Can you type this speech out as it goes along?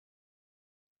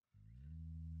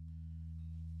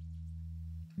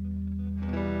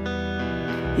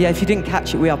Yeah, if you didn't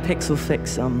catch it, we are Pixel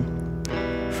Fix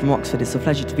from Oxford. It's a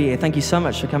pleasure to be here. Thank you so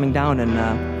much for coming down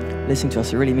and listening to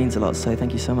us. It really means a lot, so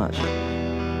thank you so much.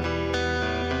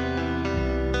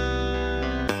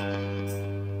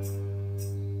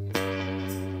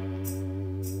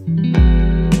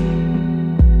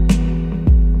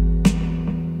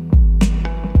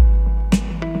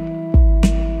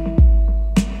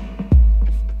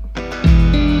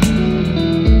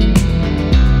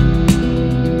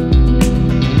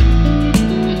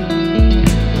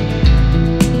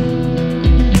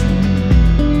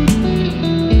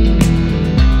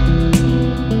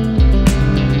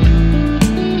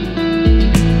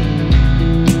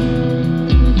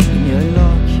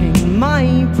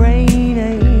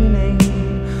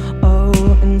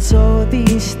 All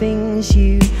these things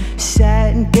you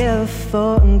said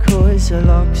before cause a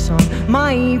locks on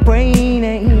my brain,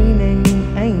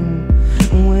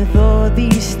 with all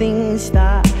these things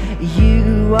that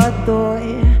you adore.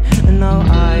 No,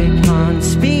 I can't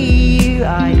speak,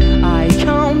 I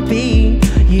can't be.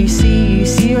 You see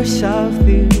yourself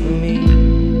through me.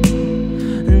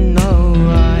 No,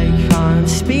 I can't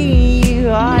speak,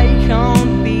 I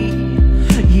can't be.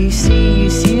 You see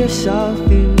yourself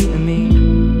through me.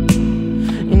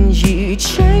 You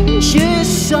change your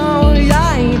soul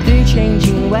like the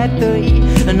changing weather,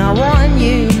 and I want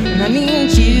you, and I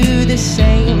need you the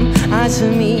same as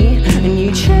me. And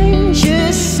you change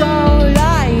your soul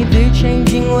like the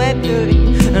changing weather,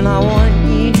 and I want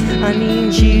you, I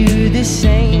need you the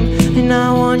same, and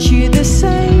I want you the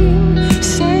same,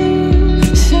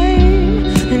 same, same,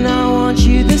 and I want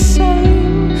you the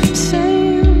same,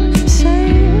 same,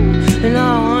 same, and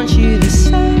I want you the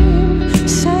same,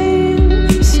 same.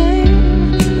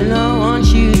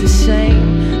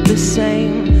 The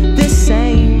same, the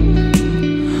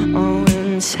same. Oh,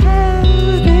 and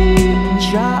heaven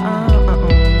drown.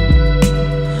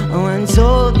 Oh, and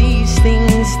all these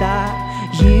things that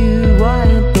you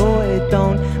adore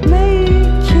don't make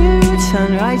you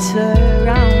turn right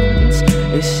around.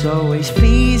 It's always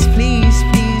please, please,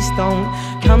 please don't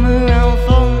come around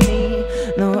for me.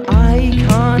 No, I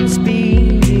can't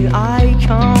be, I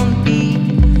can't be.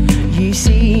 You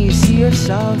see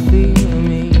yourself through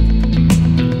me.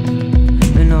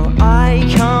 No, I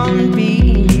can't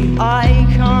be, I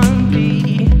can't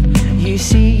be. You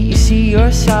see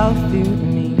yourself through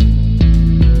me.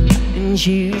 And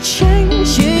you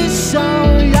change your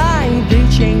soul like the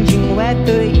changing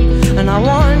weather, and I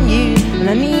want you, and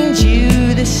I need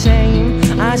you the same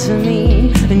as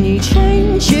me. And you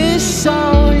change your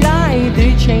soul like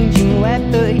the changing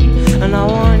weather, and I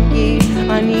want you,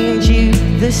 I need you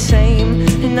the same,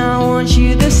 and I want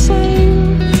you the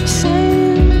same,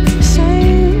 same,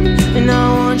 same, and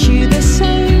I want you the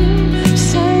same,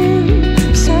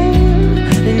 same, same,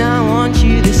 and I want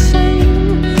you the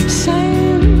same,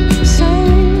 same,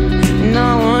 same, and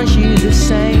I want you the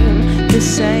same, the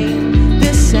same,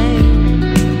 the same.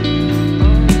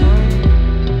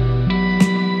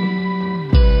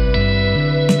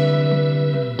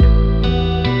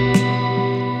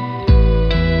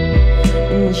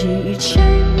 You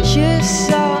change your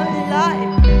soul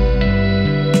like,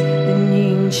 and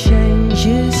you change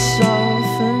your soul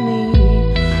for me.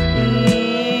 And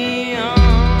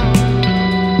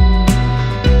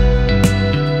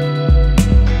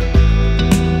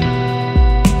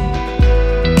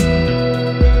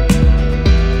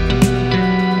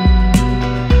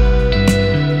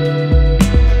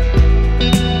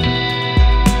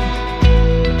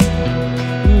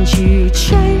you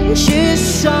change your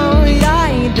soul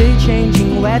like the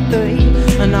changing weather,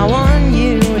 and I want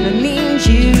you, and I need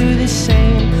you the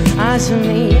same as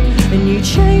me. And you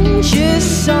change your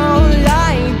soul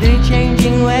like the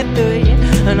changing weather,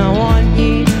 and I want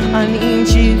you, I need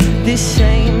you the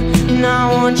same, and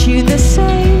I want you the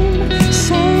same,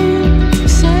 same,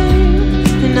 same,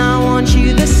 and I want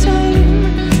you the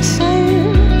same,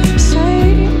 same,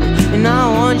 same, and I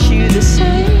want you the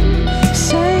same,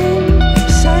 same,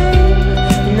 same,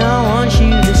 and I want you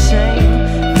the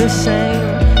same, the same,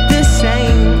 the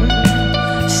same,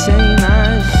 same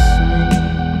as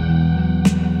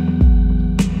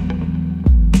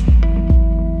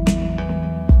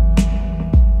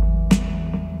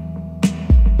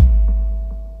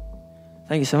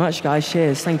Thank you so much, guys.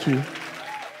 Cheers. Thank you.